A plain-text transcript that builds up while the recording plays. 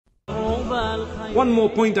One more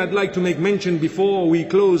point I'd like to make mention before we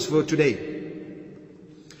close for today.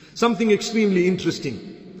 Something extremely interesting.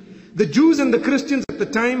 The Jews and the Christians at the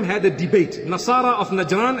time had a debate. Nasara of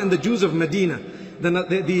Najran and the Jews of Medina.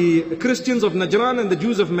 The Christians of Najran and the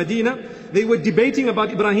Jews of Medina, they were debating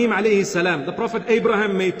about Ibrahim alayhi salam, the Prophet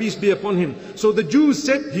Abraham, may peace be upon him. So the Jews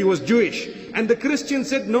said he was Jewish, and the Christians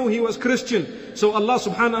said no, he was Christian. So Allah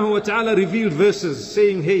subhanahu wa ta'ala revealed verses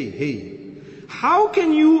saying, hey, how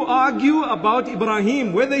can you argue about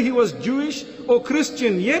Ibrahim, whether he was Jewish or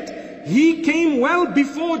Christian, yet he came well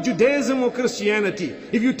before Judaism or Christianity.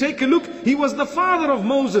 If you take a look, he was the father of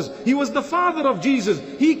Moses. He was the father of Jesus.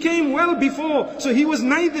 He came well before. So he was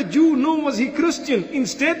neither Jew nor was he Christian.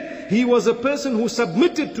 Instead, he was a person who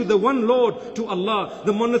submitted to the one Lord, to Allah.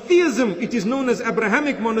 The monotheism, it is known as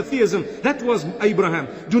abrahamic monotheism. That was Abraham.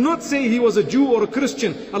 Do not say he was a Jew or a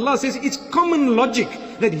Christian. Allah says it's common logic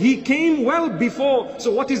that he came well before. So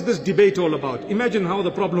what is this debate all about? Imagine how the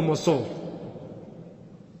problem was solved.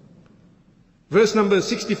 Verse number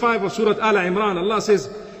 65 of Surah Al Imran, Allah says,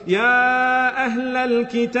 Ya Ahl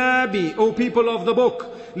al-Kitabi, O people of the book,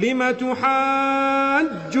 Lima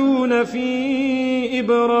tuhajjuna fi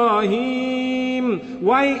Ibrahim.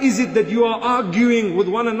 Why is it that you are arguing with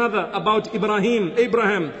one another about Abraham,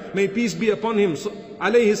 may peace be upon him,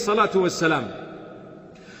 alayhi salatu wassalam.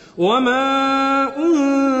 وما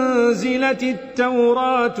أنزلت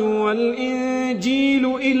التوراة والإنجيل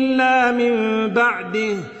إلا من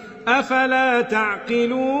بعده أفلا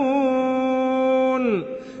تعقلون.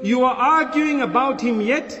 You are arguing about him,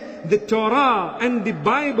 yet the Torah and the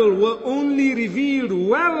Bible were only revealed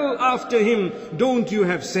well after him. Don't you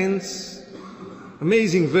have sense?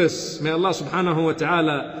 Amazing verse. May Allah subhanahu wa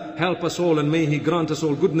ta'ala help us all and may He grant us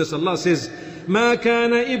all goodness. Allah says, ما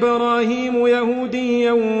كان إبراهيم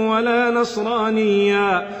يهوديا ولا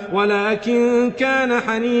نصرانيا ولكن كان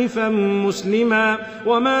حنيفا مسلما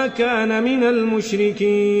وما كان من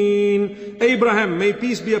المشركين. Abraham, may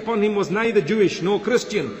peace be upon him, was neither Jewish nor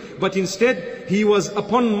Christian, but instead he was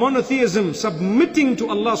upon monotheism, submitting to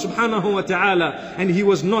Allah subhanahu wa ta'ala, and he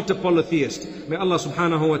was not a polytheist. May Allah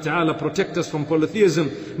subhanahu wa ta'ala protect us from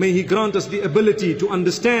polytheism. May He grant us the ability to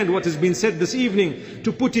understand what has been said this evening,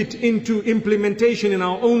 to put it into implementation in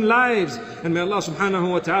our own lives, and may Allah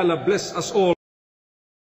subhanahu wa ta'ala bless us all.